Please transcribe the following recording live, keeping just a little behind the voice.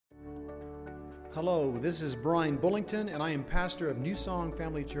Hello, this is Brian Bullington, and I am pastor of New Song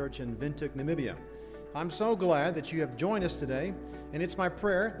Family Church in Windhoek, Namibia. I'm so glad that you have joined us today, and it's my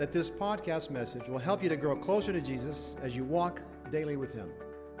prayer that this podcast message will help you to grow closer to Jesus as you walk daily with Him.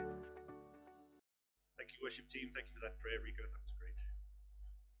 Thank you, worship team. Thank you for that prayer, Rico. That was great.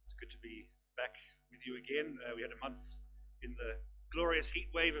 It's good to be back with you again. We had a month in the glorious heat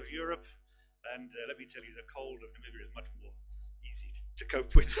wave of Europe, and let me tell you, the cold of Namibia is much more easy to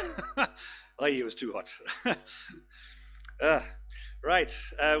cope with. It was too hot. Right,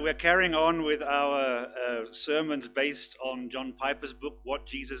 we're carrying on with our sermons based on John Piper's book, What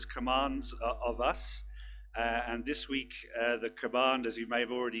Jesus Commands of Us. And this week, the command, as you may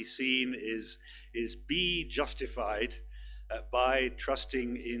have already seen, is be justified by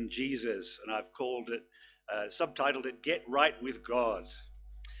trusting in Jesus. And I've called it, subtitled it, Get Right with God.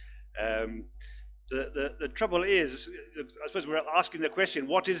 The trouble is, I suppose we're asking the question,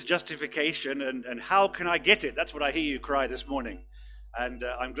 what is justification and how can I get it? That's what I hear you cry this morning. And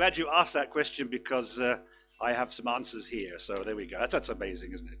I'm glad you asked that question because I have some answers here. So there we go. That's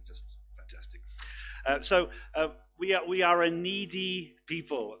amazing, isn't it? Just fantastic. We are a needy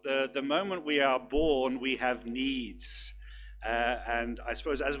people. The moment we are born, we have needs. And I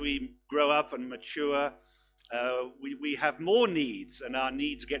suppose as we grow up and mature, we have more needs, and our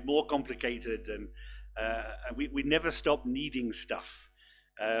needs get more complicated, and we never stop needing stuff.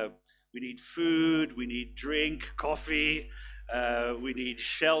 We need food, we need drink, coffee, we need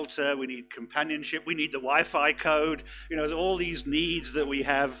shelter, we need companionship, we need the Wi-Fi code. There's all these needs that we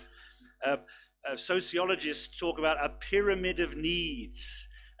have. Sociologists talk about a pyramid of needs.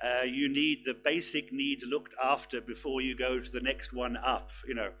 You need the basic needs looked after before you go to the next one up,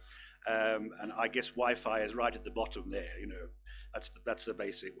 and I guess Wi-Fi is right at the bottom there. That's the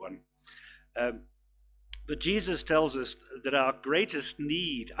basic one. But Jesus tells us that our greatest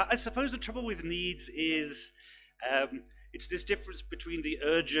need, I suppose the trouble with needs is it's this difference between the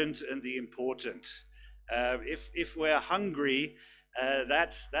urgent and the important. If we're hungry,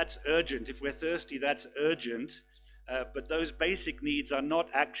 that's urgent. If we're thirsty, that's urgent. But those basic needs are not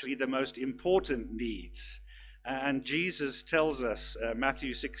actually the most important needs. And Jesus tells us,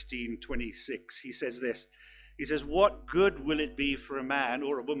 Matthew 16:26, he says this. He says, what good will it be for a man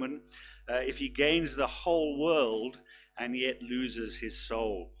or a woman if he gains the whole world and yet loses his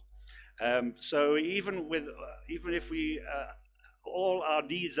soul? So even if we all our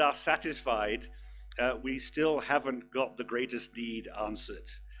needs are satisfied, we still haven't got the greatest need answered.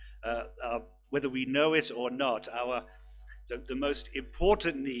 Whether we know it or not, the most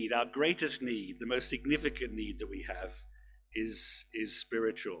important need, our greatest need, the most significant need that we have is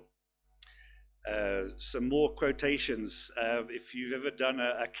spiritual. Some more quotations. If you've ever done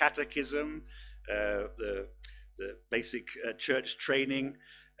a catechism, the basic church training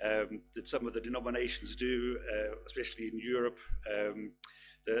that some of the denominations do, especially in Europe,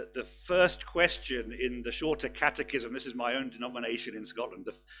 the first question in the shorter catechism, this is my own denomination in Scotland,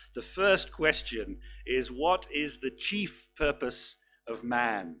 the first question is, what is the chief purpose of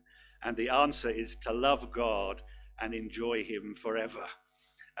man? And the answer is to love God and enjoy Him forever.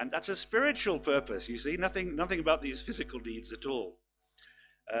 And that's a spiritual purpose, you see, nothing about these physical needs at all.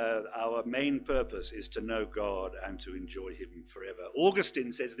 Our main purpose is to know God and to enjoy Him forever.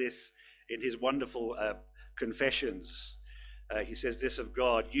 Augustine says this in his wonderful Confessions. He says this of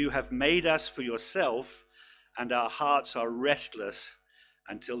God: you have made us for yourself, and our hearts are restless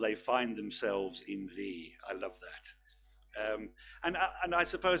until they find themselves in Thee. I love that. And I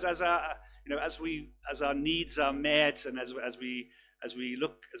suppose as our needs are met, and as we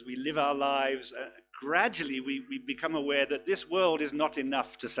live our lives, gradually we become aware that this world is not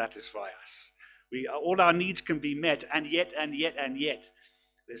enough to satisfy us. All our needs can be met, and yet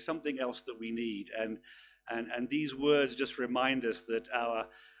there's something else that we need. And these words just remind us that our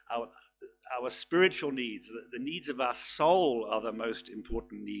spiritual needs, the needs of our soul, are the most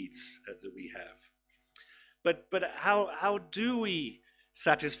important needs that we have. But how do we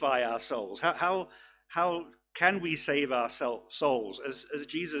satisfy our souls? How can we save our souls? As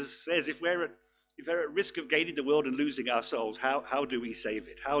Jesus says, if we're at risk of gaining the world and losing our souls, how do we save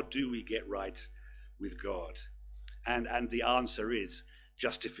it? How do we get right with God? And the answer is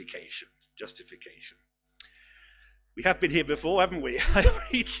justification. Justification. We have been here before, haven't we? I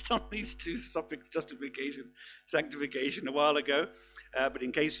preached on these two topics, justification, sanctification, a while ago. But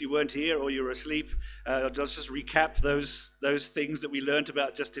in case you weren't here or you were asleep, I'll just recap those things that we learned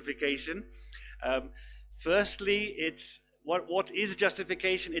about justification. Firstly, it's what is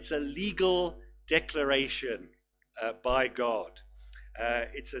justification? It's a legal declaration by God.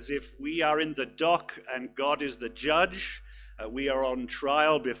 It's as if we are in the dock and God is the judge. We are on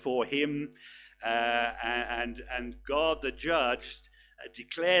trial before Him. and God the judge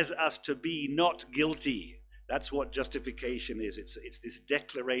declares us to be not guilty. That's what justification is. It's this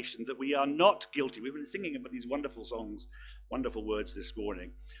declaration that we are not guilty. We've been singing about these wonderful songs, wonderful words this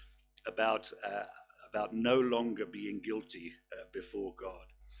morning about no longer being guilty before God.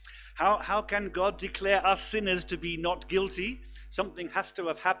 How can God declare us sinners to be not guilty? Something has to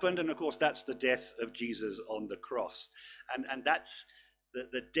have happened, and of course that's the death of Jesus on the cross. And that's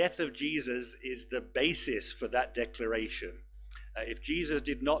the death of Jesus is the basis for that declaration. If Jesus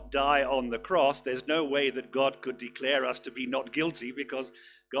did not die on the cross, there's no way that God could declare us to be not guilty, because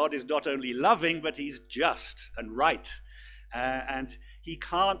God is not only loving, but he's just and right. And he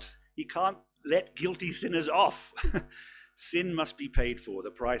can't let guilty sinners off. Sin must be paid for. The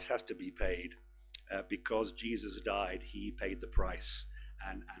price has to be paid. Because Jesus died, he paid the price.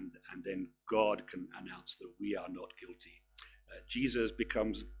 And then God can announce that we are not guilty. Jesus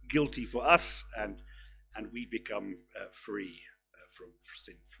becomes guilty for us, and we become free from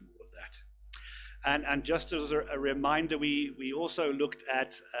sin, from all of that. And just as a reminder, we also looked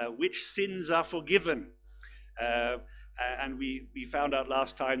at which sins are forgiven. And we found out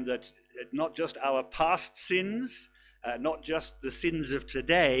last time that not just our past sins, not just the sins of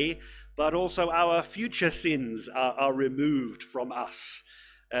today, but also our future sins are removed from us.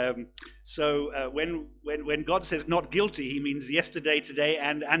 So when God says not guilty, he means yesterday, today,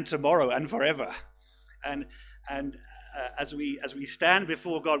 and tomorrow, and forever. And as we stand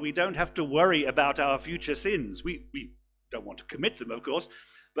before God, we don't have to worry about our future sins. We don't want to commit them, of course,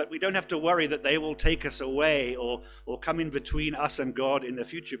 but we don't have to worry that they will take us away or come in between us and God in the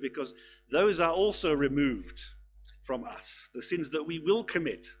future, because those are also removed from us. The sins that we will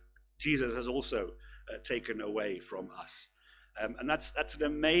commit, Jesus has also taken away from us. And that's an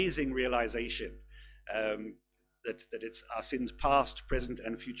amazing realization, that it's our sins past, present,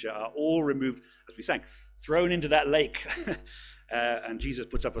 and future are all removed, as we sang, thrown into that lake. And Jesus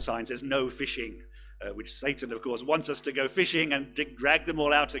puts up a sign, says no fishing, which Satan, of course, wants us to go fishing and drag them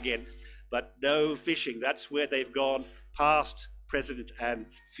all out again. But no fishing. That's where they've gone, past, present, and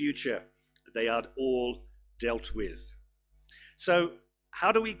future. They are all dealt with. So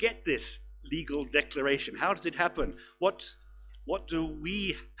how do we get this legal declaration? How does it happen? What do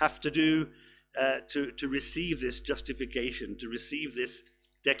we have to do to receive this justification, to receive this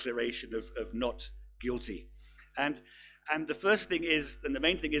declaration of not guilty? And the first thing is, and the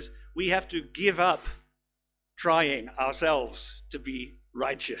main thing is, we have to give up trying ourselves to be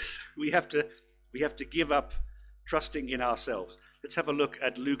righteous. We have to give up trusting in ourselves. Let's have a look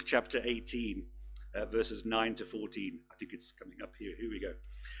at Luke chapter 18, verses 9 to 14. I think it's coming up here. Here we go.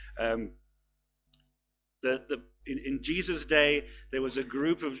 In Jesus' day, there was a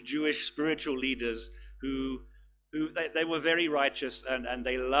group of Jewish spiritual leaders who they were very righteous, and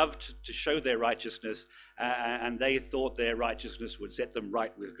they loved to show their righteousness, and they thought their righteousness would set them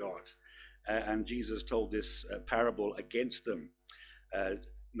right with God. And Jesus told this parable against them.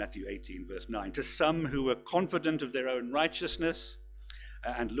 Matthew 18, verse 9. To some who were confident of their own righteousness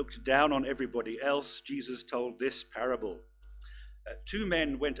and looked down on everybody else, Jesus told this parable. Two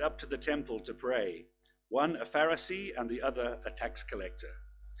men went up to the temple to pray, one a Pharisee and the other a tax collector.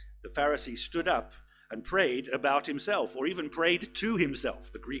 The Pharisee stood up and prayed about himself, or even prayed to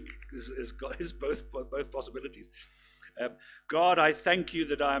himself. The Greek is both possibilities. God, I thank you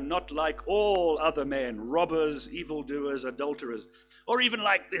that I am not like all other men, robbers, evildoers, adulterers, or even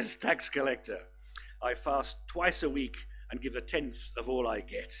like this tax collector. I fast twice a week and give 1/10 of all I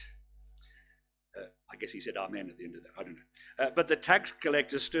get. I guess he said amen at the end of that. I don't know. But the tax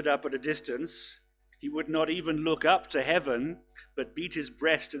collector stood up at a distance. He would not even look up to heaven, but beat his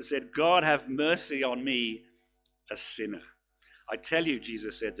breast and said, God, have mercy on me, a sinner. I tell you,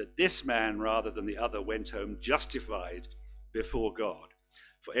 Jesus said, that this man, rather than the other, went home justified before God.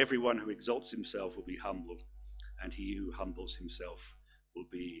 For everyone who exalts himself will be humbled, and he who humbles himself will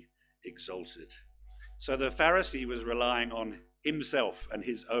be exalted. So the Pharisee was relying on himself and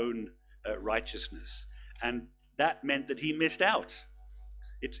his own righteousness, and that meant that he missed out.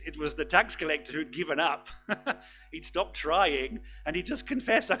 It was the tax collector who'd given up. He'd stopped trying, and he just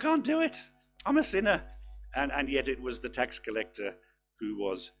confessed, I can't do it. I'm a sinner. And yet it was the tax collector who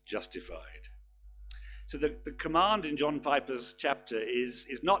was justified. So the command in John Piper's chapter is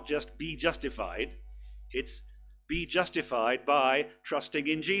not just be justified, it's be justified by trusting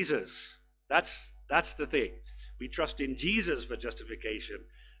in Jesus. That's the thing. We trust in Jesus for justification,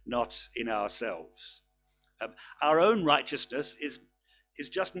 not in ourselves. Our own righteousness is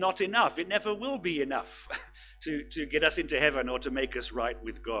just not enough. It never will be enough to get us into heaven or to make us right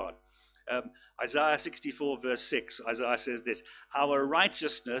with God. Isaiah 64 verse 6, Isaiah says this: our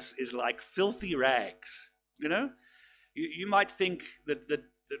righteousness is like filthy rags. You know, you might think that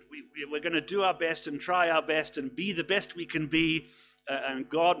we're going to do our best and try our best and be the best we can be, and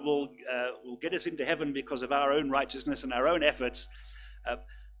God will get us into heaven because of our own righteousness and our own efforts.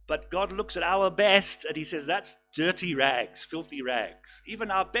 But God looks at our best and he says, that's dirty rags, filthy rags. Even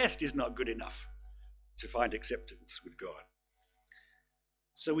our best is not good enough to find acceptance with God.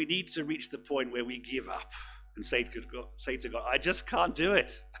 So we need to reach the point where we give up and say to God, I just can't do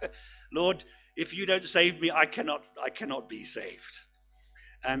it. Lord, if you don't save me, I cannot be saved.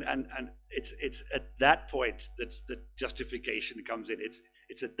 And it's at that point that justification comes in.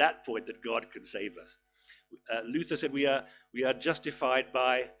 It's at that point that God can save us. Luther said we are justified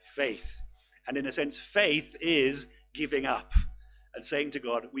by faith. And in a sense, faith is giving up and saying to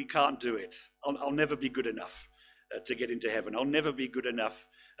God, we can't do it. I'll never be good enough to get into heaven. I'll never be good enough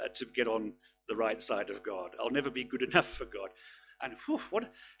to get on the right side of God. I'll never be good enough for God. And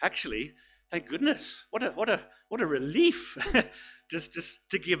thank goodness, what a relief just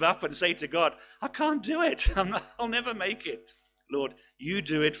to give up and say to God, I can't do it. I'll never make it. Lord, you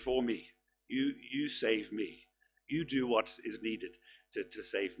do it for me. You save me. You do what is needed to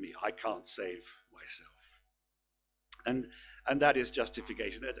save me. I can't save myself. And that is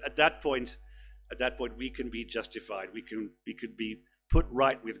justification. At that point, we can be justified. We could be put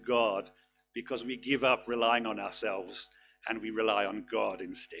right with God because we give up relying on ourselves and we rely on God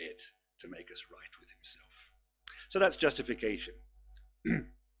instead to make us right with himself. So that's justification.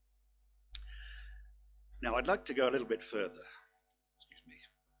 Now, I'd like to go a little bit further.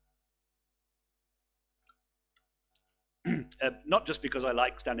 Not just because I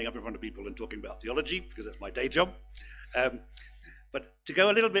like standing up in front of people and talking about theology, because that's my day job, but to go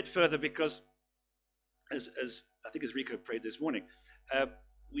a little bit further because, as I think as Rico prayed this morning,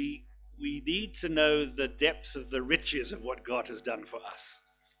 we need to know the depths of the riches of what God has done for us.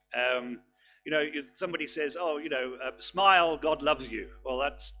 Somebody says, smile, God loves you. Well,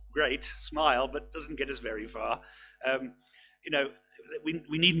 that's great, smile, but doesn't get us very far.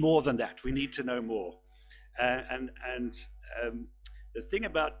 We need more than that. We need to know more. The thing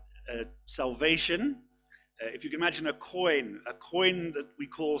about salvation, if you can imagine a coin that we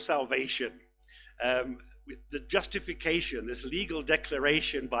call salvation, the justification, this legal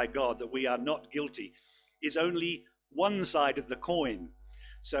declaration by God that we are not guilty, is only one side of the coin.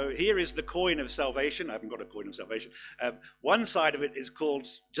 So here is the coin of salvation. I haven't got a coin of salvation. One side of it is called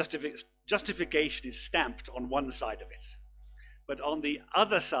justification is stamped on one side of it. But on the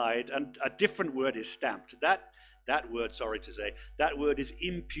other side, and a different word is stamped. That word, sorry to say, that word is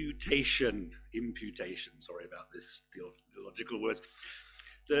imputation. Imputation, sorry about this theological words.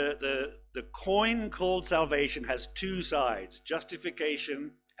 The coin called salvation has two sides,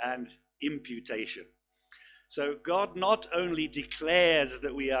 justification and imputation. So God not only declares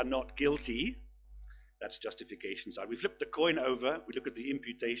that we are not guilty, that's justification side. We flip the coin over, we look at the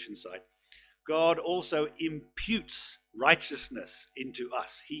imputation side. God also imputes righteousness into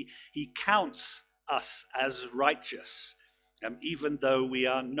us. He counts us as righteous, even though we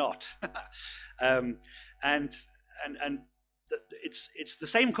are not. It's the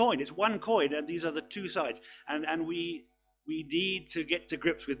same coin. It's one coin, and these are the two sides. And we need to get to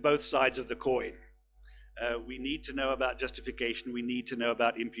grips with both sides of the coin. We need to know about justification. We need to know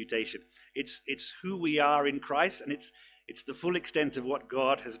about imputation. It's who we are in Christ, and it's the full extent of what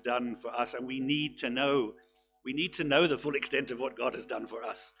God has done for us, and we need to know the full extent of what God has done for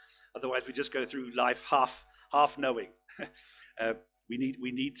us. Otherwise, we just go through life half knowing. We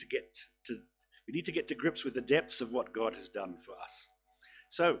need to get to grips with the depths of what God has done for us.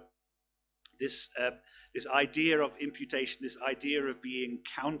 So, this idea of imputation, this idea of being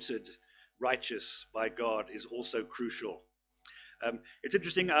counted righteous by God, is also crucial. It's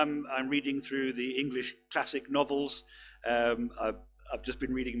interesting. I'm reading through the English classic novels. I've just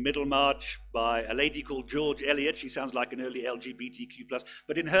been reading Middlemarch by a lady called George Eliot. She sounds like an early LGBTQ+.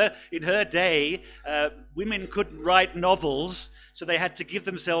 But in her day, women couldn't write novels, so they had to give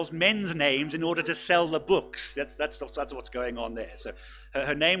themselves men's names in order to sell the books. That's what's going on there. So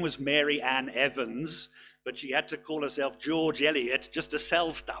her name was Mary Ann Evans, but she had to call herself George Eliot just to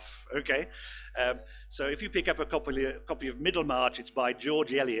sell stuff. Okay. So if you pick up a copy of Middlemarch, it's by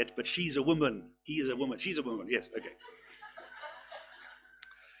George Eliot, but she's a woman. He is a woman. She's a woman. Yes. Okay.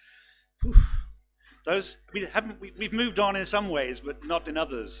 We've moved on in some ways, but not in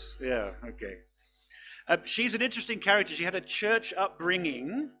others. Yeah, okay. She's an interesting character. She had a church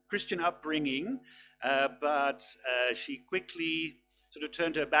upbringing, Christian upbringing, but she quickly sort of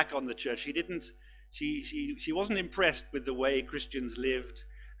turned her back on the church. She wasn't impressed with the way Christians lived,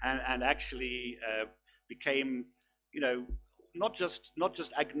 and actually became, not just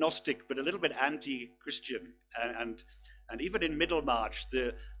agnostic, but a little bit anti-Christian. And even in Middlemarch,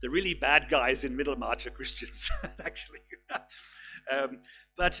 the really bad guys in Middlemarch are Christians, actually.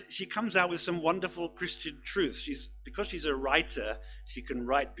 But she comes out with some wonderful Christian truths. Because she's a writer, she can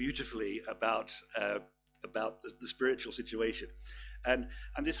write beautifully about the spiritual situation. And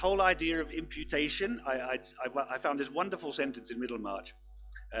this whole idea of imputation, I found this wonderful sentence in Middlemarch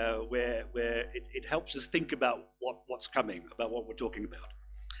where it helps us think about what's coming, about what we're talking about.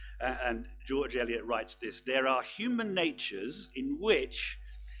 And George Eliot writes this: there are human natures in which,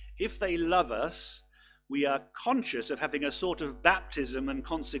 if they love us, we are conscious of having a sort of baptism and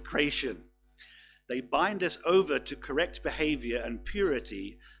consecration. They bind us over to correct behavior and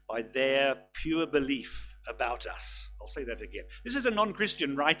purity by their pure belief about us. I'll say that again. This is a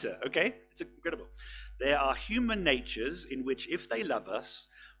non-Christian writer, okay? It's incredible. There are human natures in which, if they love us,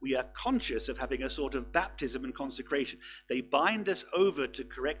 we are conscious of having a sort of baptism and consecration. They bind us over to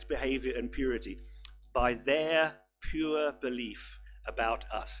correct behavior and purity by their pure belief about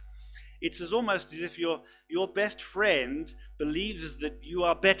us. It's almost as if your best friend believes that you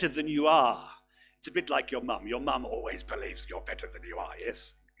are better than you are. It's a bit like your mum. Your mum always believes you're better than you are,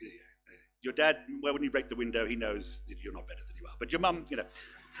 yes? Your dad, well, when you break the window, he knows that you're not better than you are. But your mum,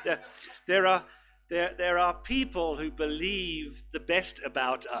 there are people who believe the best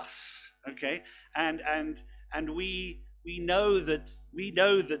about us, okay? And we know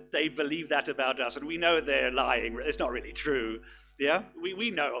that they believe that about us, and we know they're lying. It's not really true. Yeah,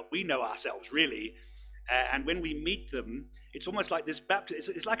 we know ourselves really, and when we meet them, it's almost like this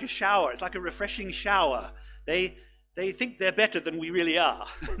baptism. It's like a shower. It's like a refreshing shower. They think they're better than we really are,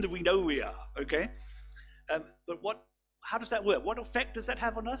 than we know we are. Okay, but how does that work? What effect does that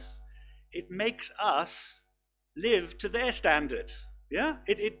have on us? It makes us live to their standard. Yeah,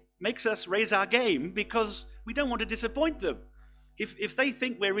 it makes us raise our game because we don't want to disappoint them. If they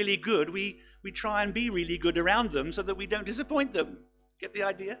think we're really good, we try and be really good around them so that we don't disappoint them. Get the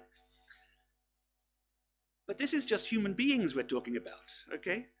idea? But this is just human beings we're talking about,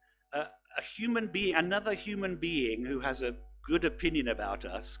 okay? A human being, another human being who has a good opinion about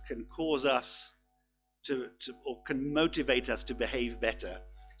us can cause us or can motivate us to behave better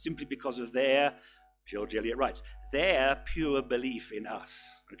simply because of their, George Eliot writes, their pure belief in us.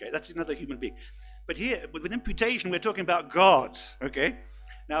 Okay, that's another human being. But here, with imputation, we're talking about God, okay?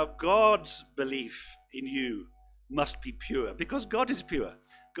 Now, God's belief in you must be pure because God is pure.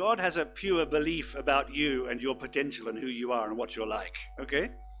 God has a pure belief about you and your potential and who you are and what you're like, okay?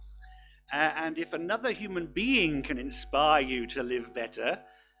 And if another human being can inspire you to live better,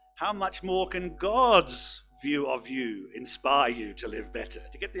 how much more can God's view of you inspire you to live better? Do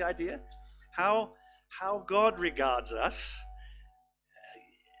you get the idea? How God regards us,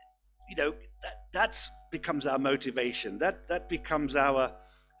 that becomes our motivation. That becomes our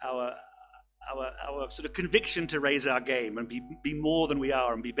sort of conviction to raise our game and be more than we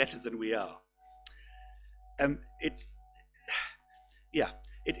are and be better than we are.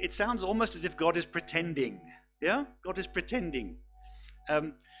 It sounds almost as if God is pretending. Yeah, God is pretending.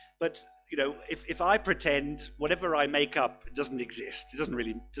 But if I pretend, whatever I make up doesn't exist. It doesn't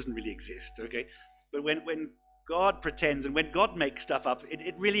really exist. Okay, but when God pretends and when God makes stuff up,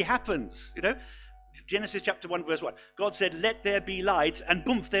 it really happens. Genesis chapter 1 verse 1. God said, "Let there be light," and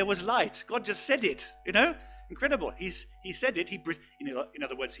boom, there was light. God just said it. Incredible. He said it. In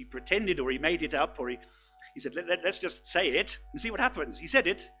other words, he pretended or he made it up or he said, let's just say it and see what happens. He said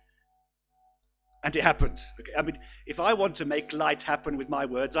it, and it happened. Okay? I mean, if I want to make light happen with my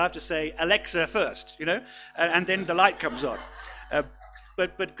words, I have to say Alexa first, and then the light comes on.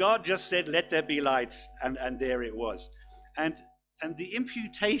 But God just said, "Let there be light," and there it was. And the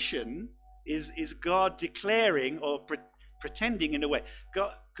imputation is God declaring or pretending in a way.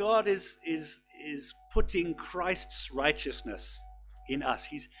 God is putting Christ's righteousness in us.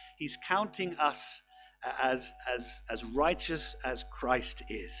 He's counting us as righteous as Christ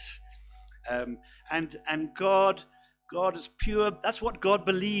is. And God is pure. That's what God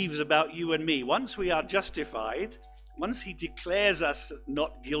believes about you and me. Once we are justified, once he declares us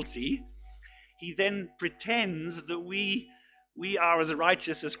not guilty, he then pretends that we are as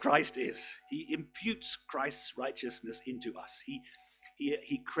righteous as Christ is. He imputes Christ's righteousness into us.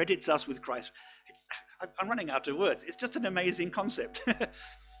 He credits us with Christ. I'm running out of words. It's just an amazing concept.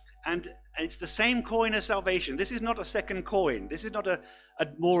 And it's the same coin as salvation. This is not a second coin. This is not a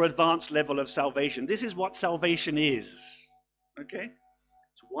more advanced level of salvation. This is what salvation is. Okay?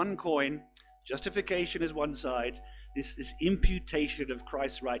 It's one coin. Justification is one side. This imputation of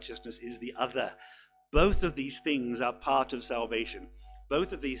Christ's righteousness is the other. Both of these things are part of salvation.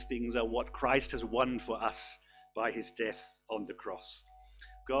 Both of these things are what Christ has won for us by his death on the cross.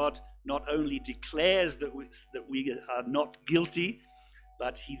 God not only declares that we are not guilty,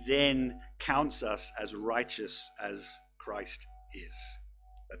 but he then counts us as righteous as Christ is.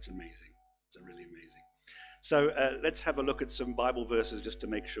 That's amazing. It's really amazing. So let's have a look at some Bible verses just to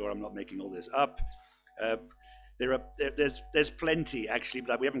make sure I'm not making all this up. There's plenty, actually,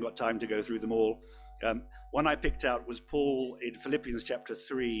 but we haven't got time to go through them all. One I picked out was Paul in Philippians chapter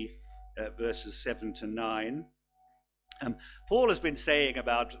 3, verses 7 to 9. Paul has been saying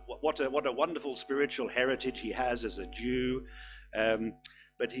about what a wonderful spiritual heritage he has as a Jew,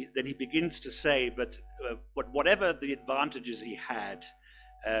 but then he begins to say, but whatever the advantages he had,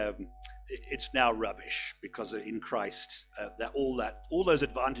 it's now rubbish, because in Christ all those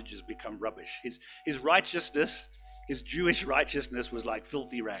advantages become rubbish. His righteousness, his Jewish righteousness, was like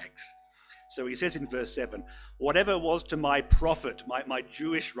filthy rags. So he says in verse 7, whatever was to my profit, my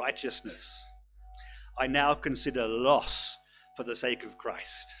Jewish righteousness, I now consider loss for the sake of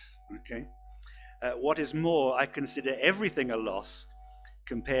Christ. Okay. What is more, I consider everything a loss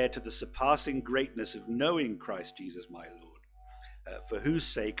compared to the surpassing greatness of knowing Christ Jesus my Lord, for whose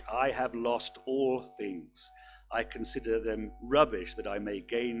sake I have lost all things. I consider them rubbish, that I may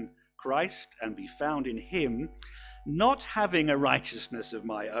gain Christ and be found in him, not having a righteousness of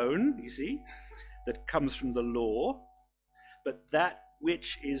my own, you see, that comes from the law, but that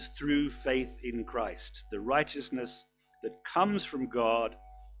which is through faith in Christ, the righteousness that comes from God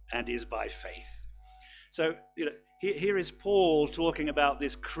and is by faith. So, here is Paul talking about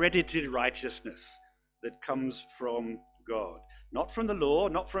this credited righteousness that comes from God. Not from the law,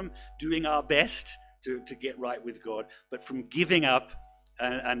 not from doing our best to get right with God, but from giving up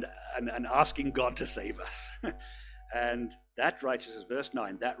and asking God to save us. And that righteousness, verse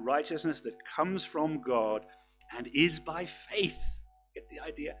 9, that righteousness that comes from God and is by faith. Get the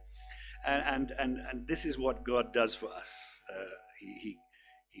idea? And this is what God does for us. He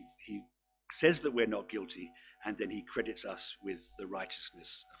says that we're not guilty, and then he credits us with the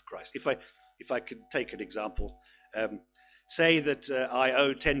righteousness of Christ. If I could take an example, say that I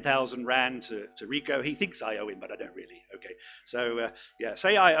owe 10,000 Rand to Rico. He thinks I owe him, but I don't really. Okay, so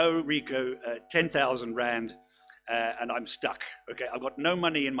say I owe Rico 10,000 Rand. And I'm stuck. Okay, I've got no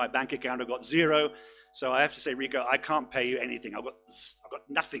money in my bank account. I've got zero, so I have to say, Rico, I can't pay you anything. I've got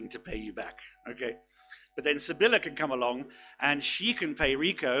nothing to pay you back. Okay, but then Sibylla can come along and she can pay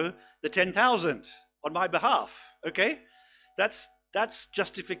Rico the 10,000 on my behalf. Okay, that's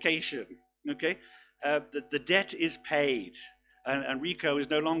justification. Okay, the debt is paid. And Rico is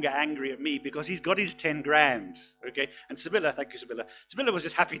no longer angry at me because he's got his 10 grand, okay? And Sibylla, thank you, Sibylla. Sibylla was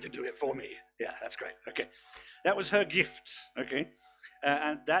just happy to do it for me. Yeah, that's great, okay. That was her gift, okay?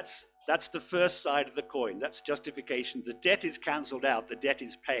 And that's the first side of the coin. That's justification. The debt is cancelled out. The debt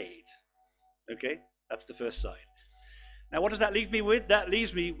is paid, okay? That's the first side. Now, what does that leave me with? That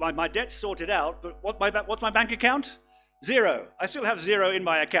leaves me, my debt's sorted out, but what's my bank account? Zero. I still have zero in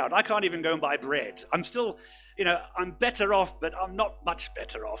my account. I can't even go and buy bread. I'm still... I'm better off, but I'm not much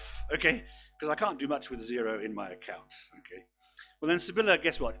better off, okay? Because I can't do much with zero in my account, okay? Well, then Sibylla,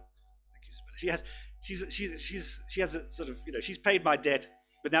 guess what? Thank you, Sibylla. She has a sort of, she's paid my debt,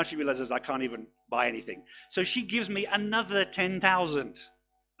 but now she realizes I can't even buy anything. So she gives me another 10,000,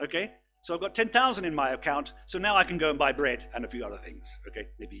 okay? So I've got 10,000 in my account, so now I can go and buy bread and a few other things, okay?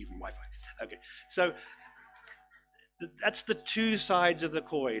 Maybe even Wi-Fi, okay? So... that's the two sides of the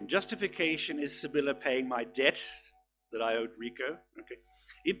coin. Justification is Sibylla paying my debt that I owed Rico. Okay.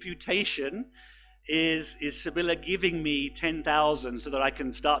 Imputation is Sibylla giving me 10,000 so that I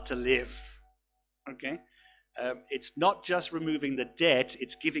can start to live. Okay. It's not just removing the debt.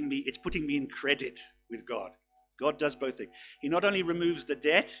 It's putting me in credit with God. God does both things. He not only removes the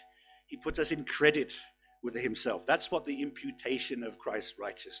debt, he puts us in credit with himself. That's what the imputation of Christ's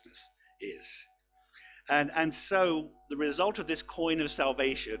righteousness is. And so the result of this coin of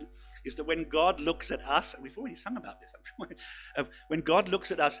salvation is that when God looks at us, and we've already sung about this, I'm sure, when God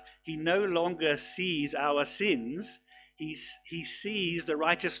looks at us, he no longer sees our sins, he sees the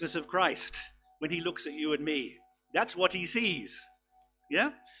righteousness of Christ when he looks at you and me. That's what he sees.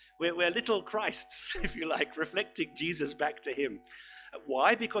 Yeah? We're little Christs, if you like, reflecting Jesus back to him.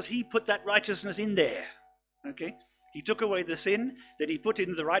 Why? Because he put that righteousness in there. Okay? He took away the sin, then he put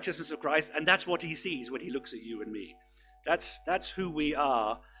in the righteousness of Christ, and that's what he sees when he looks at you and me. That's who we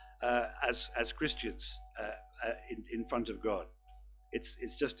are as Christians in front of God.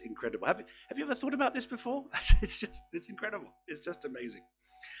 It's just incredible. Have you ever thought about this before? It's incredible. It's just amazing.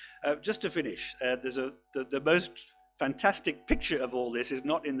 Just to finish, the most fantastic picture of all this is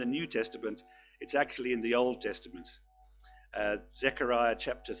not in the New Testament. It's actually in the Old Testament. Zechariah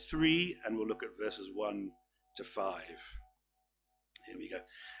chapter 3, and we'll look at verses 1 to 5. Here we go.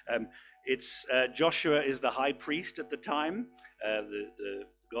 It's Joshua is the high priest at the time. The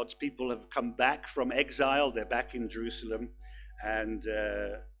God's people have come back from exile. They're back in Jerusalem, and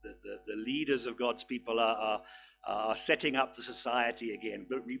the leaders of God's people are setting up the society again,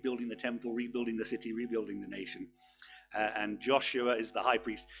 rebuilding the temple, rebuilding the city, rebuilding the nation. And Joshua is the high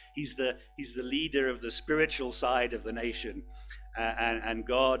priest. He's the leader of the spiritual side of the nation, and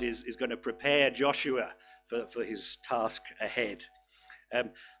God is going to prepare Joshua for his task ahead.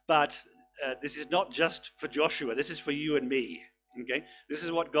 But this is not just for Joshua. This is for you and me. Okay, this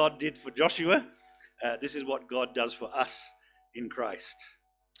is what God did for Joshua. This is what God does for us in Christ.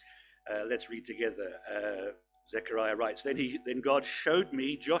 Let's read together. Zechariah writes, Then God showed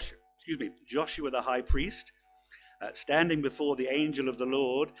me Joshua the high priest, standing before the angel of the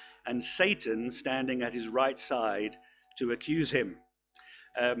Lord, and Satan standing at his right side to accuse him.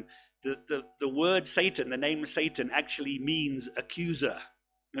 The word Satan, the name Satan, actually means accuser.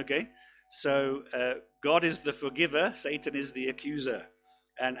 Okay, so God is the forgiver, Satan is the accuser,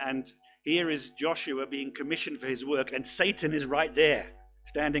 and here is Joshua being commissioned for his work, and Satan is right there,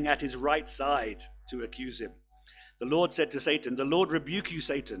 standing at his right side to accuse him. The Lord said to Satan, "The Lord rebuke you,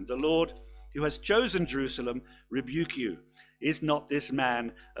 Satan. The Lord who has chosen Jerusalem rebuke you. Is not this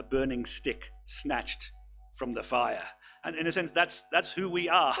man a burning stick snatched from the fire?" And in a sense, that's who we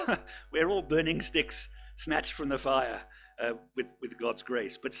are. We're all burning sticks snatched from the fire with God's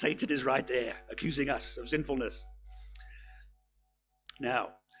grace. But Satan is right there, accusing us of sinfulness.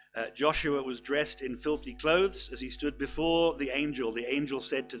 Now, Joshua was dressed in filthy clothes as he stood before the angel. The angel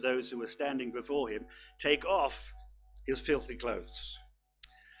said to those who were standing before him, "Take off his filthy clothes."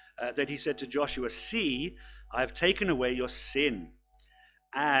 Then he said to Joshua, "See, I have taken away your sin,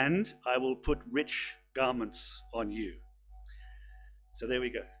 and I will put rich garments on you." So there we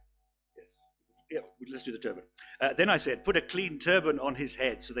go. Yes. Yeah, let's do the turban. Then I said, "Put a clean turban on his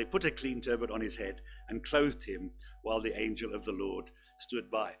head." So they put a clean turban on his head and clothed him while the angel of the Lord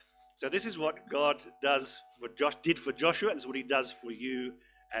stood by. So this is what God did for Joshua, and this is what he does for you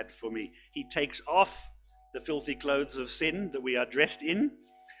and for me. He takes off the filthy clothes of sin that we are dressed in,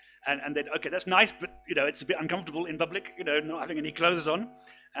 and then, okay, that's nice, but it's a bit uncomfortable in public, not having any clothes on,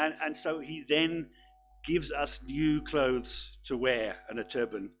 and so he then gives us new clothes to wear and a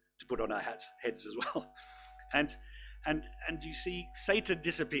turban to put on our heads as well. And you see, Satan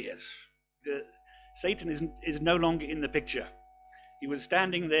disappears. Satan is no longer in the picture. He was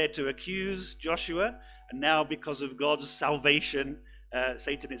standing there to accuse Joshua, and now because of God's salvation,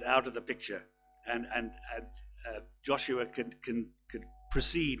 Satan is out of the picture, and Joshua can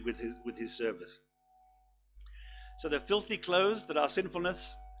proceed with his service. So the filthy clothes that our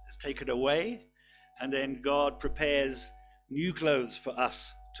sinfulness has taken away, and then God prepares new clothes for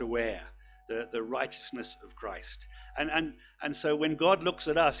us to wear, the righteousness of Christ. And so when God looks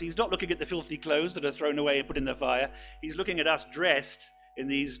at us, he's not looking at the filthy clothes that are thrown away and put in the fire. He's looking at us dressed in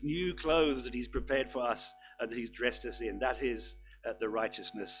these new clothes that he's prepared for us and that he's dressed us in. That is the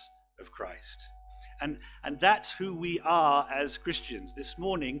righteousness of Christ. And that's who we are as Christians. This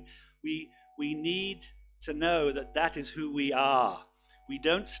morning, we need to know that is who we are. We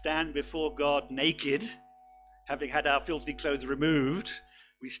don't stand before God naked, having had our filthy clothes removed.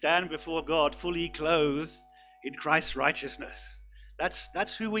 We stand before God fully clothed in Christ's righteousness.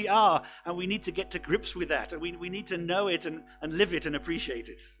 That's who we are, and we need to get to grips with that, and we need to know it and live it and appreciate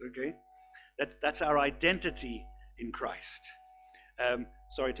it, okay? That's our identity in Christ.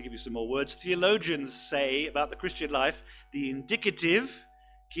 Sorry to give you some more words. Theologians say about the Christian life, the indicative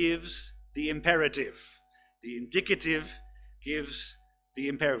gives the imperative. The indicative gives the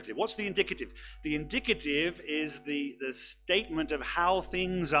imperative. What's the indicative? The indicative is the statement of how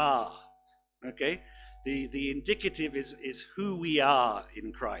things are, okay? The indicative is who we are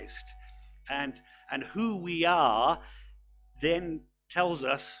in Christ. And who we are then tells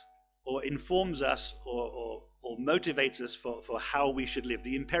us or informs us or motivates us for how we should live.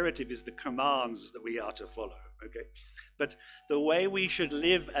 The imperative is the commands that we are to follow, okay? But the way we should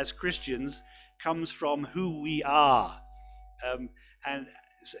live as Christians comes from who we are. And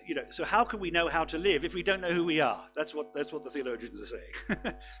so how can we know how to live if we don't know who we are? That's what the theologians are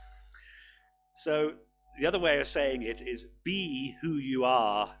saying. So the other way of saying it is be who you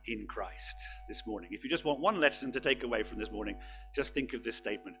are in Christ this morning. If you just want one lesson to take away from this morning, just think of this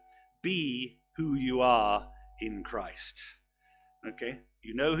statement. Be who you are in Christ. Okay?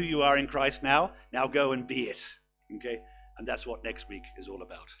 You know who you are in Christ now. Now go and be it. Okay? And that's what next week is all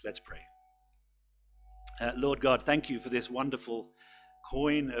about. Let's pray. Lord God, thank you for this wonderful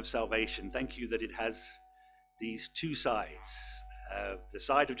coin of salvation. Thank you that it has these two sides, the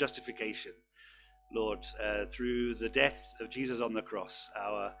side of justification, Lord, through the death of Jesus on the cross,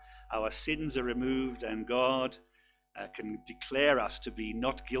 our sins are removed, and God can declare us to be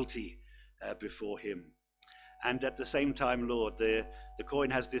not guilty before him. And at the same time, Lord, the coin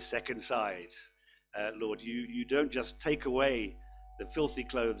has this second side. Lord, you don't just take away the filthy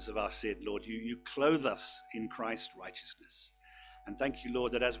clothes of our sin, Lord. You clothe us in Christ's righteousness. And thank you,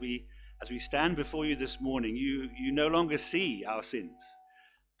 Lord, that as we stand before you this morning, you no longer see our sins,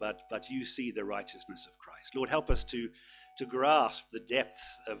 but you see the righteousness of Christ. Lord, help us to grasp the depth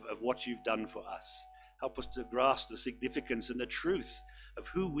of what you've done for us. Help us to grasp the significance and the truth of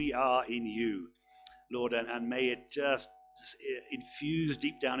who we are in you, Lord, and may it just infuse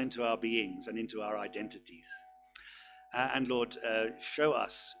deep down into our beings and into our identities. And Lord, show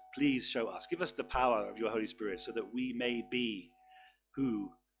us, please show us, give us the power of your Holy Spirit so that we may be who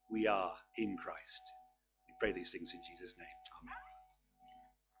we are in Christ. We pray these things in Jesus' name.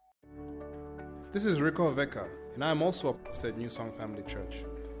 Amen. This is Rico Veka, and I am also a pastor at New Song Family Church.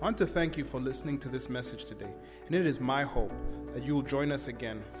 I want to thank you for listening to this message today, and it is my hope that you will join us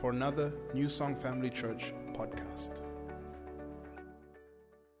again for another New Song Family Church podcast.